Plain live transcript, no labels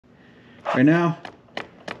Right now,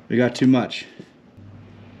 we got too much.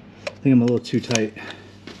 I think I'm a little too tight.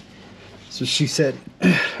 So she said,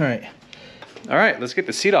 all right. All right, let's get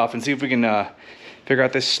the seat off and see if we can figure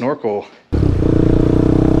out this snorkel.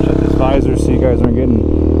 Shut this visor so you guys aren't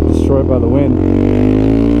getting destroyed by the wind.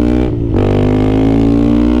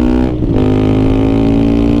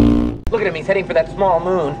 Look at him, he's heading for that small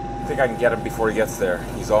moon. I think I can get him before he gets there.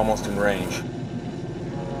 He's almost in range.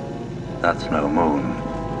 That's no moon.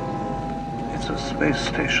 It's a space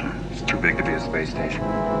station. It's too big to be a space station. I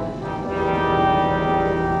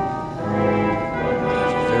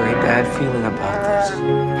have a very bad feeling about this.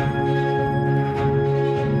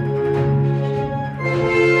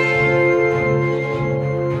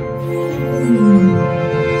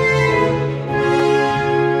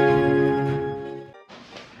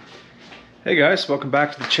 Hey guys, welcome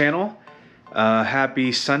back to the channel.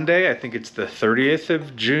 Happy Sunday. I think it's the 30th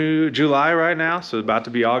of July right now, so it's about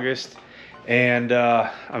to be August. And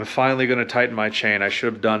I'm finally going to tighten my chain. I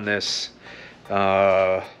should have done this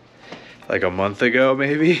like a month ago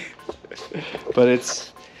maybe. But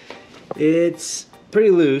it's pretty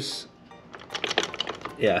loose.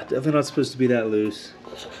 Yeah, definitely not supposed to be that loose.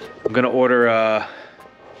 I'm going to order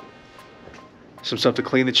some stuff to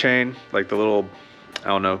clean the chain, like the little, I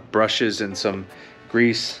don't know, brushes and some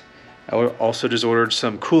grease. I also just ordered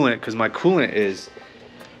some coolant because my coolant is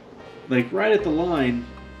like right at the line,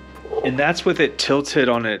 and that's with it tilted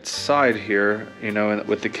on its side here, you know, and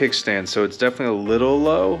with the kickstand. So it's definitely a little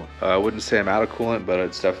low. I wouldn't say I'm out of coolant, but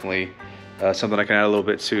it's definitely something I can add a little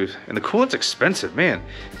bit to. And the coolant's expensive, man.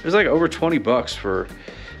 It's like over 20 bucks for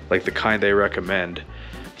like the kind they recommend.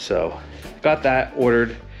 So got that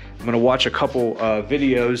ordered. I'm gonna watch a couple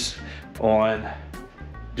videos on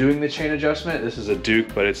doing the chain adjustment. This is a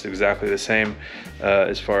Duke, but it's exactly the same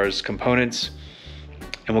as far as components,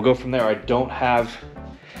 and we'll go from there. I don't have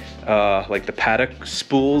like the paddock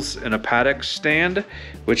spools and a paddock stand,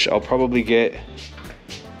 which I'll probably get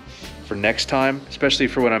for next time, especially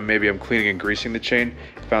for when I'm cleaning and greasing the chain.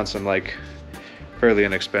 Found some like fairly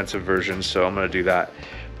inexpensive versions, so I'm gonna do that.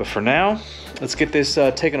 But for now, let's get this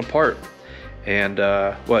taken apart. And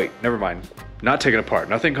wait, never mind, not taken apart,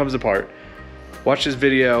 nothing comes apart. Watch this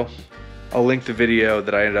video. I'll link the video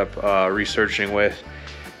that I ended up researching with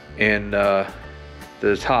in the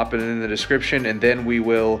top and in the description, and then we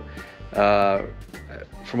will, from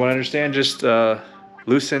what I understand, just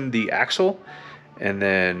loosen the axle and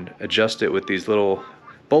then adjust it with these little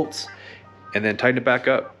bolts and then tighten it back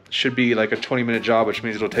up. Should be like a 20-minute job, which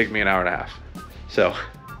means it'll take me an hour and a half. So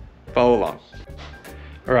follow along.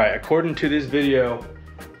 All right, according to this video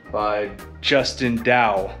by Justin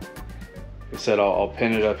Dow, I said I'll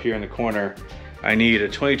pin it up here in the corner. I need a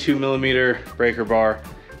 22mm breaker bar.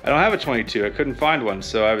 I don't have a 22, I couldn't find one,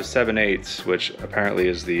 so I have a 7/8, which apparently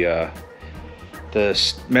is the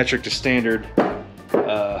metric to standard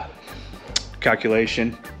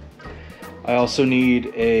calculation. I also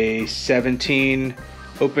need a 17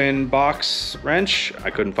 open box wrench. I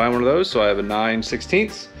couldn't find one of those, so I have a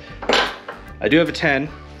 9/16. I do have a 10,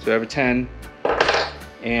 so I have a 10.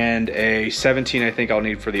 And a 17 I think I'll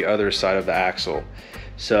need for the other side of the axle.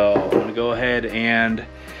 So I'm gonna go ahead and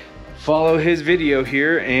follow his video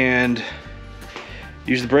here and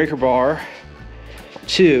use the breaker bar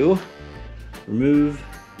to remove,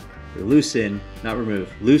 or loosen, not remove,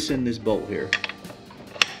 loosen this bolt here.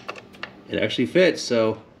 It actually fits,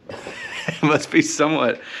 so it must be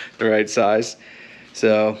somewhat the right size.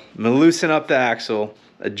 So I'm gonna loosen up the axle,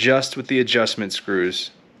 adjust with the adjustment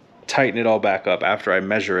screws, tighten it all back up after I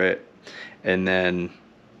measure it, and then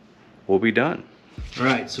we'll be done. All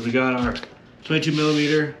right, so we got our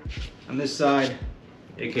 22mm on this side,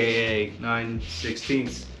 aka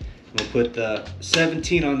 9/16. We'll put the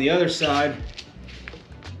 17 on the other side,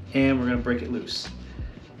 and we're gonna break it loose.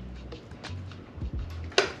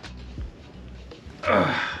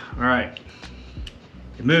 All right,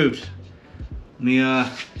 it moved. Let me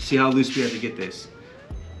see how loose we have to get this.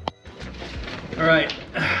 All right,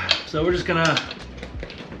 so we're just gonna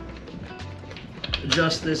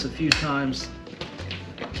adjust this a few times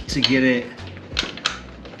to get it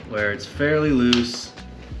where it's fairly loose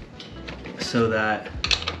so that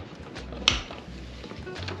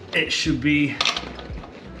it should be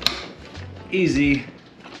easy.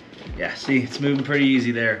 Yeah, see, it's moving pretty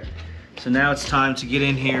easy there. So now it's time to get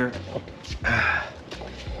in here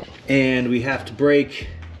and we have to break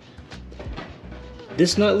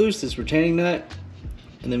this nut loose, this retaining nut,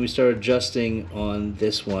 and then we start adjusting on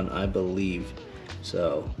this one, I believe.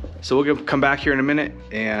 So we'll come back here in a minute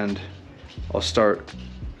and I'll start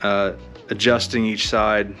adjusting each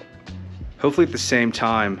side, hopefully at the same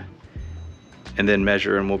time, and then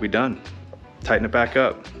measure and we'll be done. Tighten it back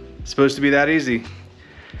up. It's supposed to be that easy.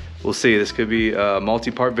 We'll see, this could be a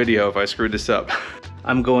multi-part video if I screwed this up.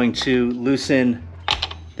 I'm going to loosen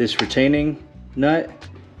this retaining nut,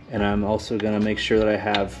 and I'm also gonna make sure that I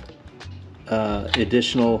have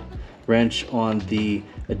additional wrench on the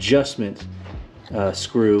adjustment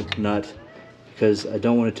screw nut, because I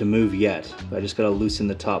don't want it to move yet. I just gotta loosen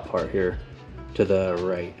the top part here to the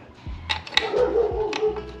right.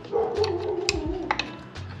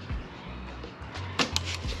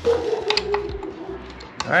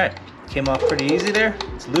 All right, came off pretty easy there.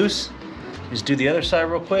 It's loose. Just do the other side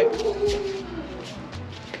real quick.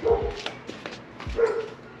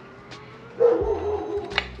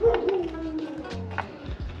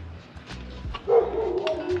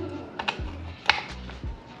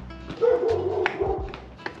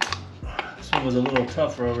 This one was a little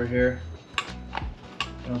tougher over here.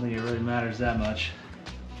 I don't think it really matters that much.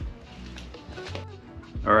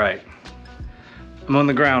 All right, I'm on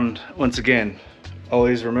the ground once again.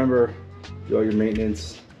 Always remember, do all your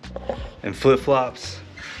maintenance and flip-flops.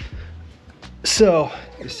 So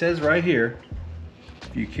it says right here,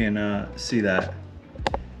 if you can see that,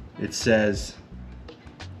 it says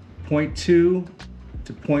 0.2 to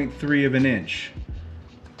 0.3 of an inch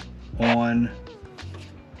on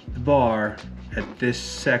the bar. At this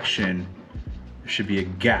section, there should be a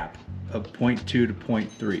gap of 0.2 to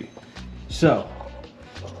 0.3. So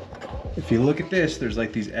if you look at this, there's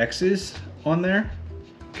like these X's on there.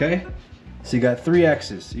 Okay, so you got 3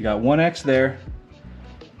 X's. You got 1 X there,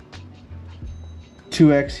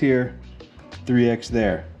 2 X here, 3 X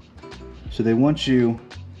there. So they want you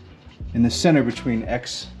in the center between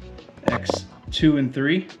X2 and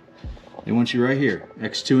 3. They want you right here,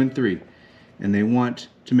 X2 and 3. And they want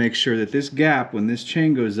to make sure that this gap, when this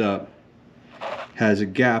chain goes up, has a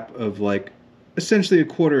gap of like essentially a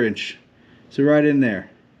 1/4 inch. So right in there.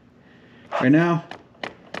 Right now,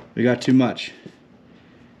 we got too much.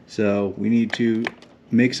 So we need to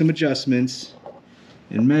make some adjustments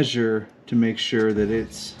and measure to make sure that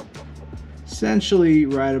it's essentially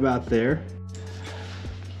right about there.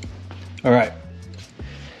 All right,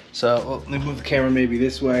 so let me move the camera maybe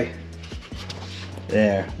this way.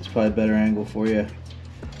 There, it's probably a better angle for you.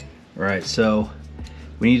 All right, so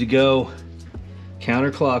we need to go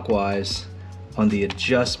counterclockwise on the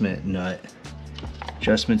adjustment nut,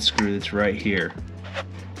 adjustment screw that's right here,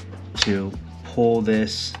 to pull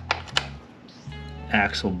this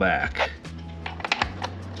axle back.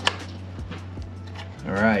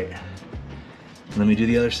 All right, let me do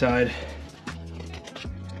the other side.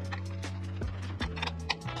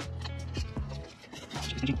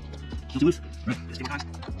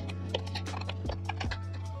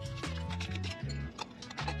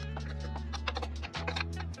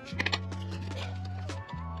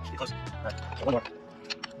 One more.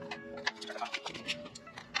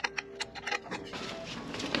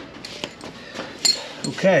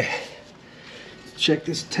 Okay, check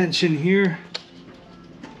this tension here.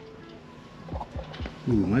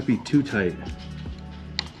 Ooh, might be too tight.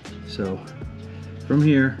 So from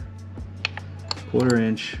here, 1/4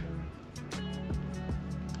 inch.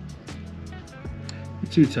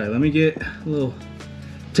 Too tight. Let me get a little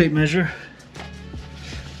tape measure.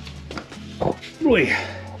 Boy.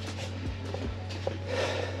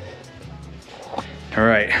 All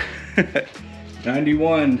right,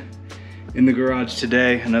 91 in the garage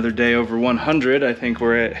today. Another day over 100. I think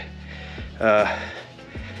we're at an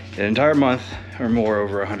entire month or more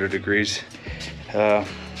over 100 degrees.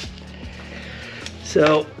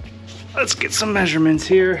 So let's get some measurements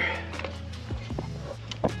here.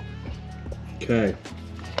 Okay,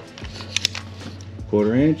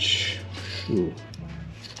 1/4 inch. Ooh.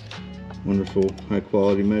 Wonderful high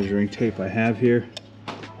quality measuring tape I have here.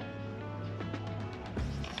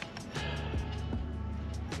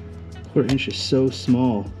 Quarter inch is so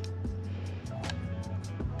small. I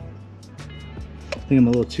think I'm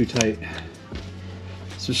a little too tight.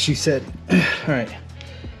 So she said, all right,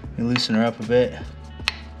 let me loosen her up a bit.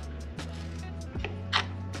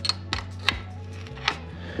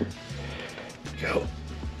 Go.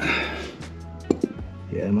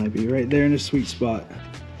 Yeah, it might be right there in the sweet spot.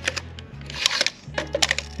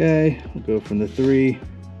 Okay, we'll go from the 3.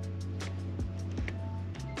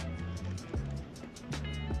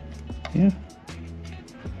 Yeah.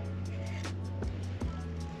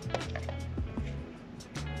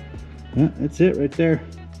 Yeah, that's it right there.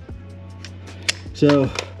 So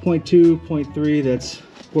 0.2, 0.3, that's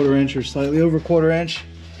 1/4 inch or slightly over 1/4 inch.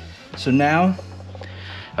 So now,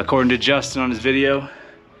 according to Justin on his video,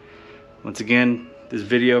 once again, this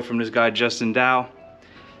video from this guy Justin Dow,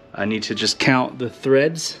 I need to just count the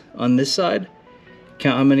threads on this side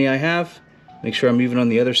count how many I have, make sure I'm even on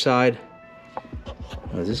the other side.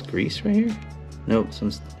 Oh, is this grease right here? Nope,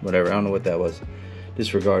 whatever, I don't know what that was.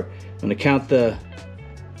 Disregard. I'm gonna count the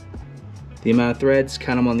amount of threads,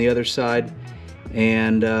 count them on the other side,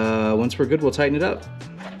 and once we're good, we'll tighten it up.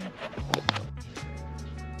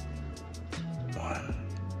 1,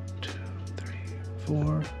 2, 3,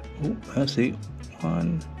 4. Oh, let's see.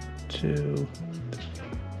 1, 2, 3,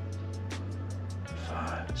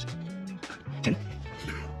 5, 6, 10.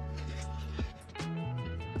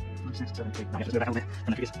 6, 7, 8,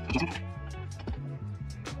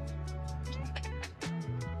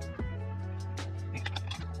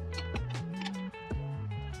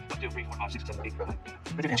 9.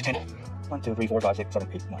 Look at 10. 1, 2, 3, 4, 5, 6, 7,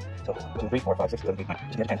 8, 9. So 1, 2, 3, 4, 5, 6, 7, 8, 9. So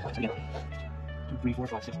you get 10. So again. 2, 3, 4,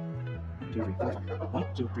 5, 6. 1, 2, 3, 4, 5. 1,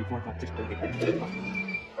 2, 3, 4, 5, 6, 7, 8,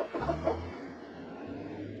 9.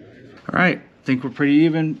 Alright, I think we're pretty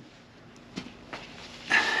even.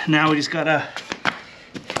 Now we just gotta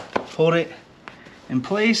hold it in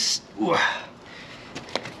place.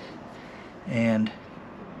 And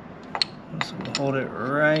so we'll hold it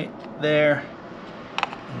right there.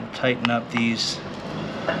 And we'll tighten up these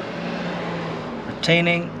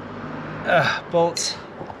retaining bolts.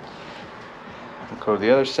 We'll go to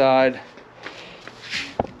the other side.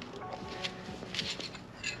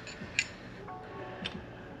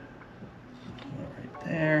 Right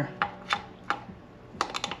there.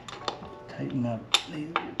 Tighten up these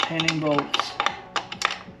retaining bolts.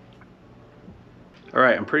 All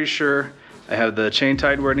right, I'm pretty sure I have the chain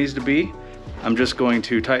tied where it needs to be. I'm just going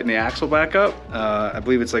to tighten the axle back up. I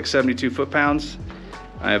believe it's like 72 foot-pounds.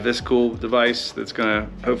 I have this cool device that's gonna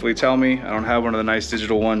hopefully tell me. I don't have one of the nice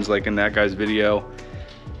digital ones like in that guy's video,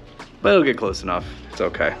 but it'll get close enough. It's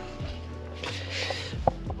okay.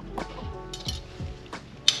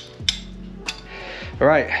 All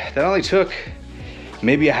right, that only took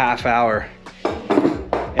maybe a half hour,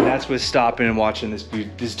 and that's with stopping and watching this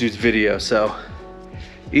dude's video. So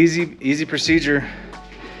easy procedure.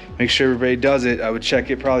 Make sure everybody does it. I would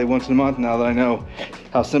check it probably once a month now that I know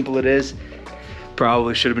how simple it is.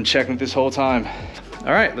 Probably should have been checking it this whole time.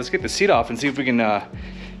 All right, let's get the seat off and see if we can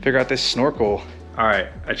figure out this snorkel. All right,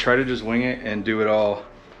 I try to just wing it and do it all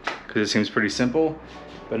because it seems pretty simple.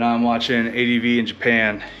 But now I'm watching ADV in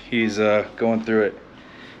Japan. He's going through it.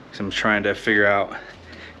 So I'm trying to figure out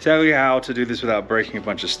exactly how to do this without breaking a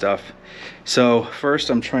bunch of stuff. So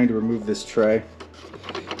first I'm trying to remove this tray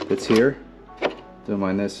that's here. Don't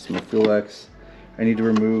mind this, it's my Fuel X. I need to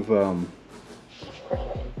remove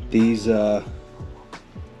these little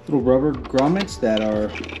rubber grommets that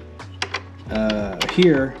are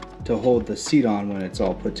here to hold the seat on when it's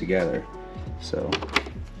all put together. So,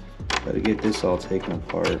 gotta get this all taken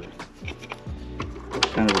apart. It's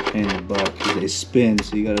kind of a pain in the butt because they spin,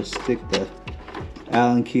 so you gotta stick the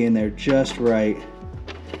Allen key in there just right.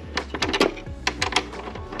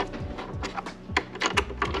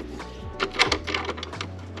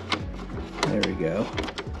 There we go.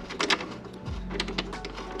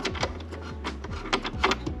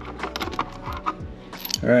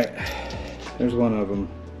 All right, there's one of them.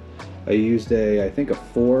 I used I think a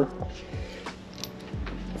 4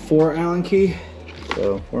 Allen key,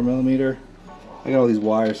 so 4mm. I got all these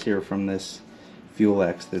wires here from this Fuel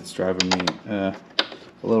X that's driving me a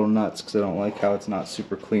little nuts because I don't like how it's not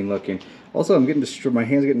super clean looking. Also, I'm getting destroyed. My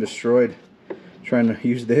hand's getting destroyed trying to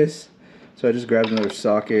use this, so I just grabbed another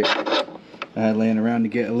socket I had laying around to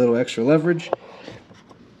get a little extra leverage.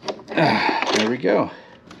 There we go.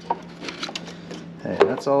 Hey,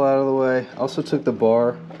 that's all out of the way. Also took the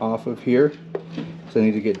bar off of here, so I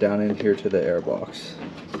need to get down in here to the air box.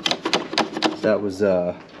 That was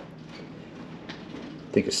I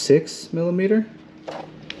think a 6mm.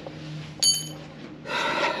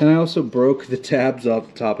 And I also broke the tabs off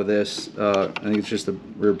the top of this. I think it's just the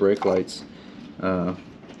rear brake lights. Trying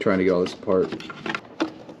to get all this apart.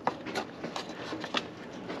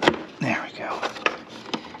 There we go.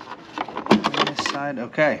 On this side,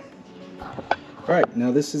 okay. All right,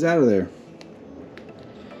 now this is out of there.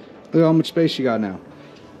 Look how much space you got now.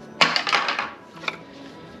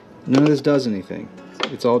 None of this does anything.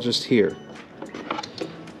 It's all just here.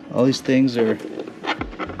 All these things are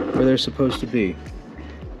where they're supposed to be.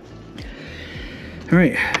 All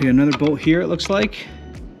right, we got another bolt here, it looks like.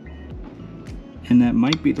 And that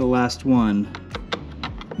might be the last one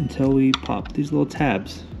until we pop these little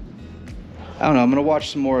tabs. I don't know, I'm gonna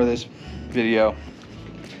watch some more of this video.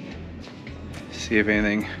 See if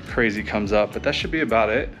anything crazy comes up, but that should be about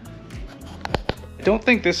it. I don't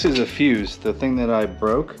think this is a fuse, the thing that I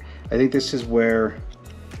broke. I think this is where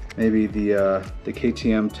maybe the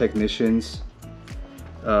KTM technicians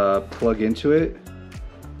plug into it.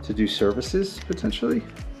 to do services potentially.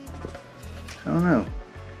 I don't know.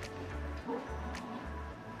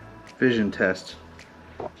 Vision test.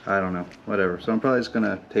 I don't know, whatever. So I'm probably just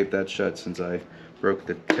gonna tape that shut since I broke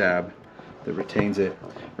the tab that retains it.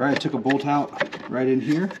 All right, I took a bolt out right in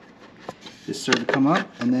here. Just started to come up,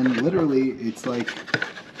 and then literally it's like,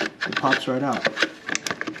 it pops right out.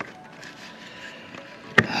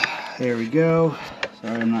 There we go.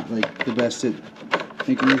 Sorry, I'm not like the best at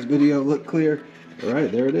making this video look clear. All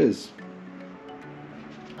right, there it is.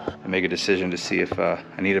 I make a decision to see if I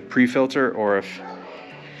need a pre-filter or if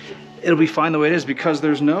it'll be fine the way it is, because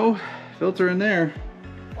there's no filter in there.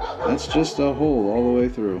 That's just a hole all the way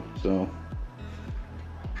through, so.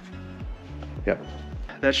 Yep.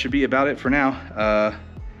 That should be about it for now.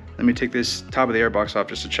 Let me take this top of the airbox off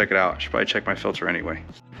just to check it out. I should probably check my filter anyway.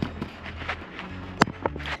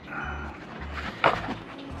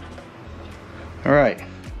 All right,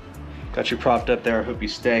 got you propped up there. I hope you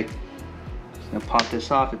stay. Just gonna pop this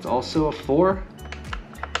off. It's also a 4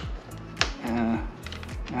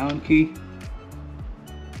 Allen key.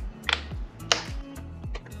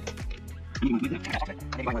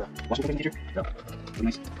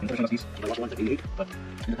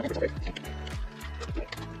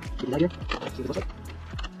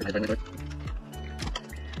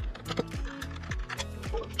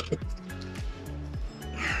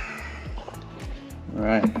 All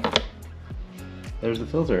right, there's the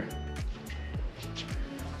filter.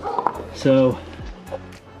 So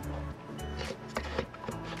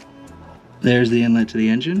there's the inlet to the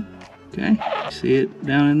engine. Okay, see it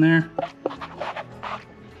down in there?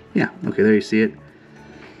 Yeah, okay, there you see it.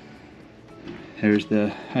 There's the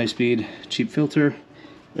high-speed cheap filter.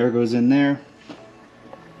 Air goes in there.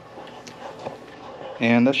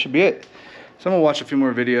 And that should be it. So I'm gonna watch a few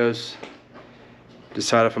more videos,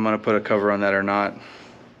 decide if I'm gonna put a cover on that or not.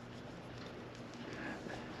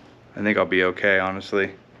 I think I'll be okay,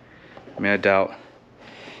 honestly. I mean, I doubt.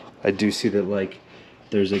 I do see that like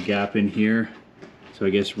there's a gap in here, so I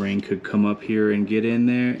guess rain could come up here and get in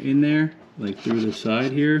there, like through the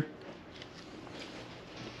side here.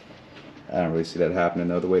 I don't really see that happening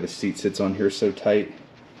though, the way the seat sits on here so tight.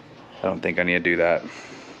 I don't think I need to do that.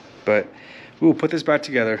 But we'll put this back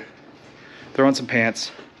together, throw on some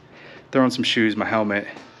pants, throw on some shoes, my helmet.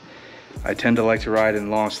 I tend to like to ride in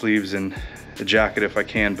long sleeves and a jacket if I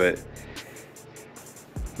can, but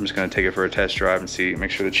I'm just gonna take it for a test drive and see,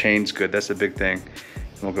 make sure the chain's good. That's the big thing.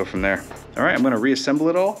 And we'll go from there. All right, I'm gonna reassemble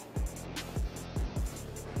it all.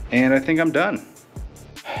 And I think I'm done.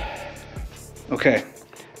 Okay,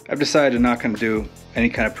 I've decided I'm not gonna do any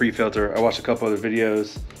kind of pre-filter. I watched a couple other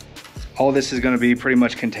videos. All this is gonna be pretty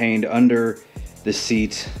much contained under the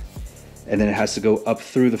seat, and then it has to go up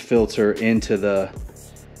through the filter into the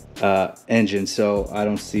engine, so I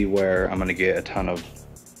don't see where I'm gonna get a ton of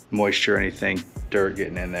moisture or anything, dirt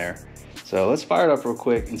getting in there. So let's fire it up real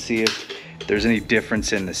quick and see if there's any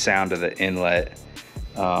difference in the sound of the inlet.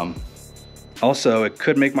 Also, it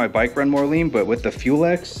could make my bike run more lean, but with the Fuel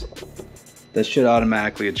X, that should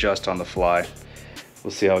automatically adjust on the fly.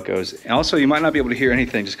 We'll see how it goes. And also, you might not be able to hear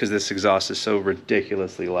anything just because this exhaust is so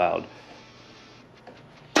ridiculously loud.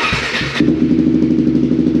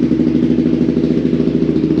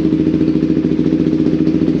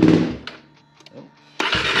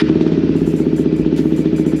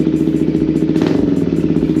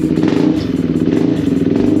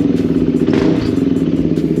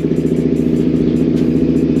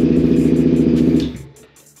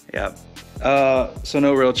 So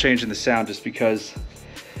no real change in the sound just because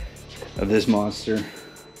of this monster.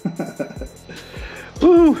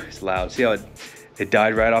 Woo, it's loud. See how it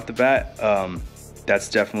died right off the bat? That's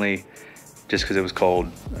definitely just because it was cold.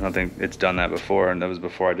 I don't think it's done that before, and that was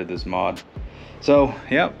before I did this mod. So,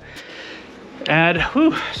 yep. Add,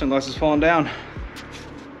 whoo, sunglasses falling down.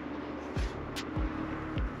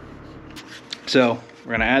 So,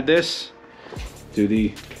 we're gonna add this, do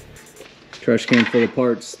the trash can full of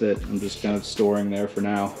parts that I'm just kind of storing there for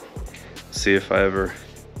now. See if I ever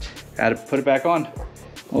put it back on.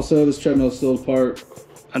 Also, this treadmill is still apart.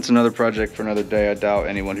 That's another project for another day. I doubt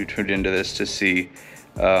anyone who tuned into this to see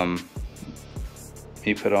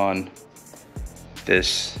me put on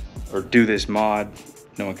this or do this mod.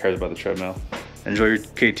 No one cares about the treadmill. Enjoy your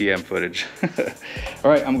KTM footage. All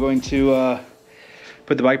right, I'm going to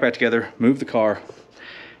put the bike back together, move the car,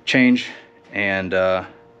 change, and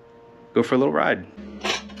go for a little ride.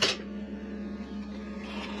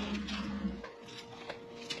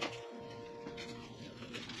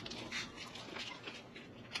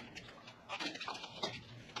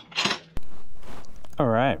 All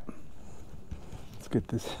right, let's get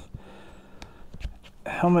this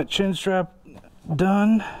helmet chin strap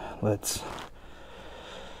done. Let's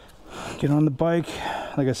get on the bike.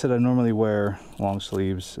 Like I said, I normally wear long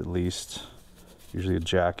sleeves at least, usually a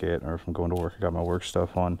jacket, or if I'm going to work I got my work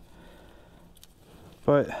stuff on.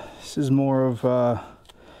 But this is more of a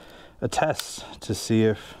test to see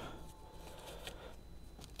if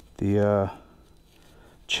the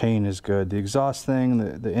chain is good. The exhaust thing,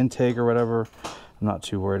 the intake or whatever, I'm not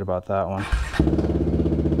too worried about that one.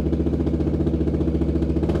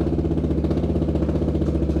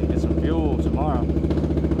 Get some fuel tomorrow.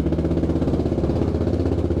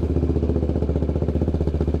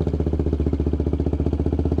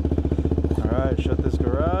 Alright, shut this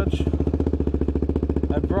garage.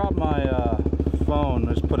 I brought my phone,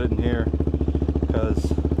 just put it in here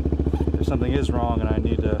because if something is wrong and I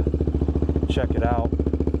need to check it out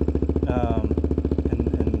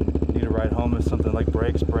and need a ride home, if something like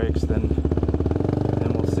breaks, then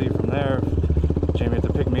we'll see from there if Jamie had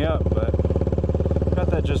to pick me up, but got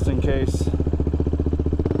that just in case.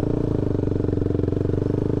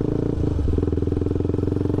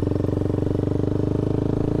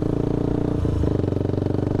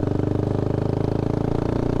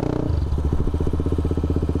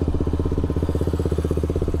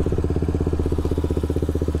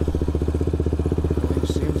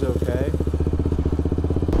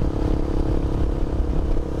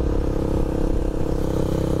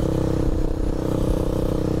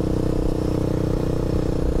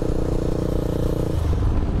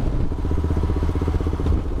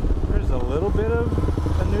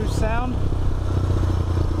 Sound,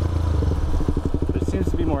 but it seems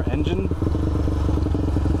to be more engine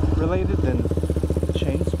related than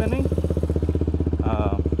chain spinning.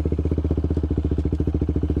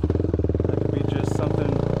 That could be just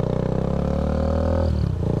something.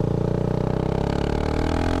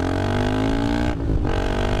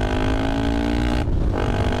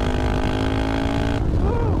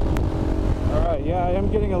 Alright, yeah, I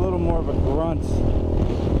am getting a little more of a grunt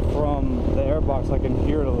from the airbox. I can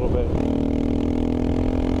hear it a little bit.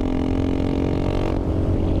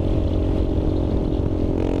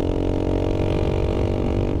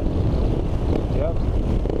 Yep.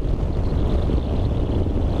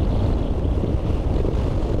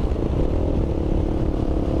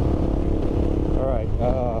 Alright,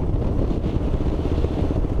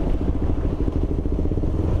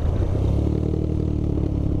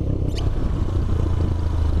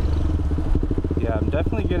 yeah, I'm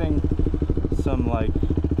definitely getting some like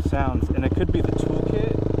sounds, and it could be the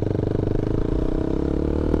toolkit.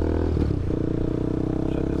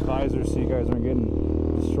 Shut this visor so you guys aren't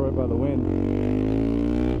getting destroyed by the wind.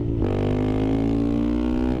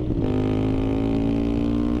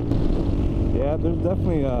 Yeah, there's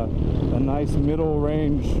definitely a nice middle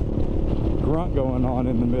range grunt going on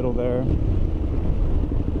in the middle there.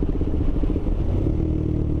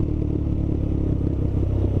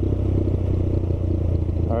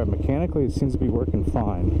 Alright, mechanically it seems to be working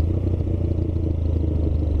fine.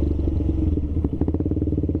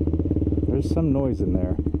 There's some noise in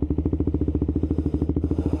there.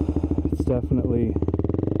 It's definitely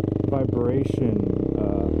vibration.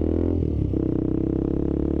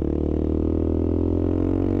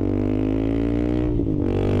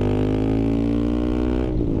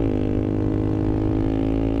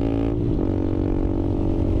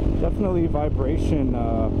 Definitely vibration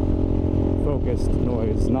focused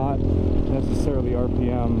noise, not necessarily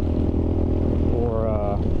RPM or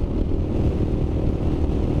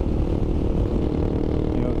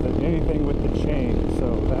you know, anything with the chain,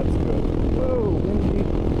 so that's good. Whoa, windy.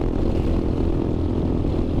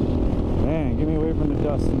 Man, get me away from the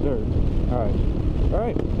dust and dirt.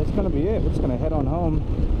 Alright, that's gonna be it. We're just gonna head on home.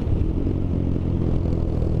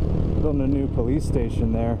 Building a new police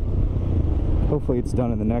station there. Hopefully it's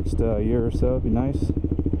done in the next year or so. It'd be nice.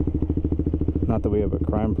 Not that we have a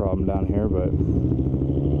crime problem down here, but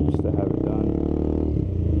just to have it done.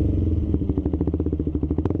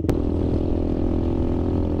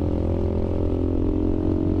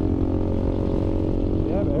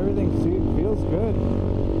 Yeah, but everything feels good.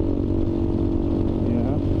 You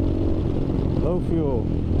know, low fuel.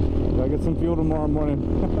 Gotta get some fuel tomorrow morning.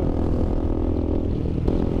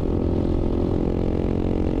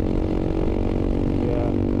 Yeah,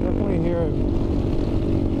 definitely hear it.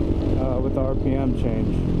 With the RPM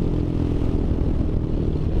change.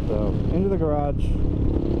 So, into the garage,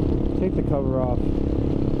 take the cover off.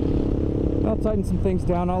 I'll tighten some things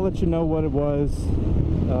down. I'll let you know what it was,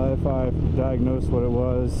 if I diagnose what it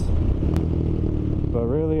was. But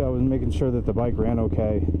really, I was making sure that the bike ran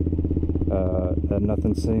okay, that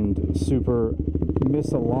nothing seemed super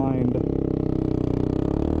misaligned.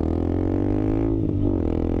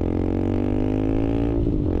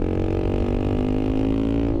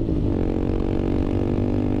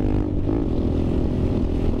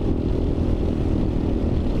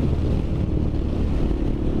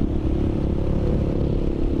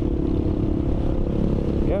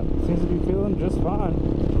 seems to be feeling just fine.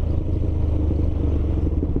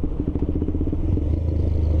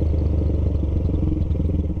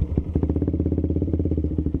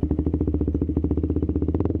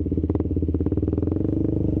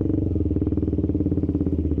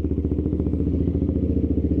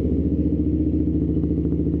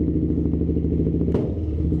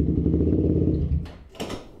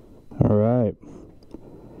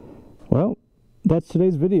 Well, that's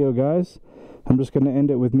today's video, guys. I'm just going to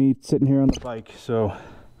end it with me sitting here on the bike. So,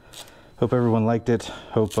 hope everyone liked it.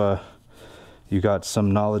 Hope you got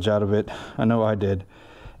some knowledge out of it. I know I did.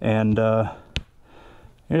 And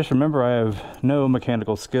just remember, I have no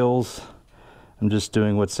mechanical skills. I'm just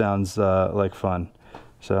doing what sounds like fun.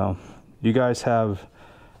 So, you guys have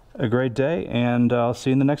a great day, and I'll see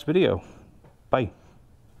you in the next video. Bye.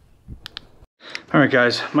 Alright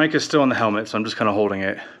guys, mic is still on the helmet, so I'm just kind of holding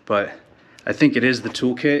it, but I think it is the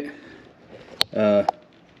toolkit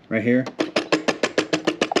right here.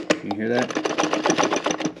 Can you hear that?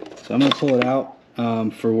 So I'm going to pull it out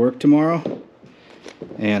for work tomorrow,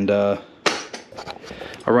 and I'll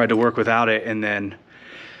ride to work without it, and then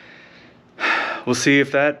we'll see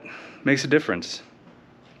if that makes a difference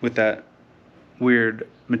with that weird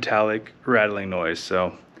metallic rattling noise.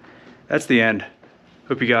 So that's the end.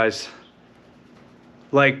 Hope you guys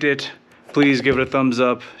liked it. Please give it a thumbs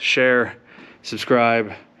up, share,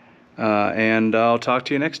 subscribe, and I'll talk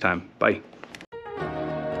to you next time. Bye.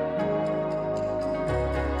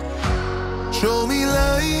 Show me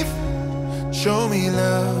life, show me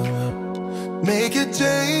love, make a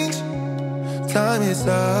change, time is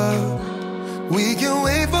up. We can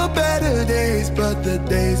wait for better days, but the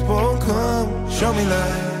days won't come. Show me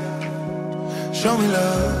life, show me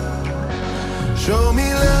love, show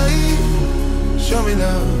me life. Show me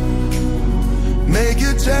love, make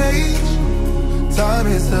a change, time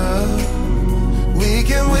is up. We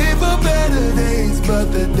can wait for better days,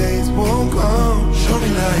 but the days won't come. Show me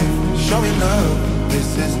life, show me love,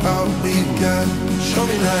 this is all we got. Show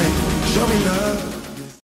me life, show me love.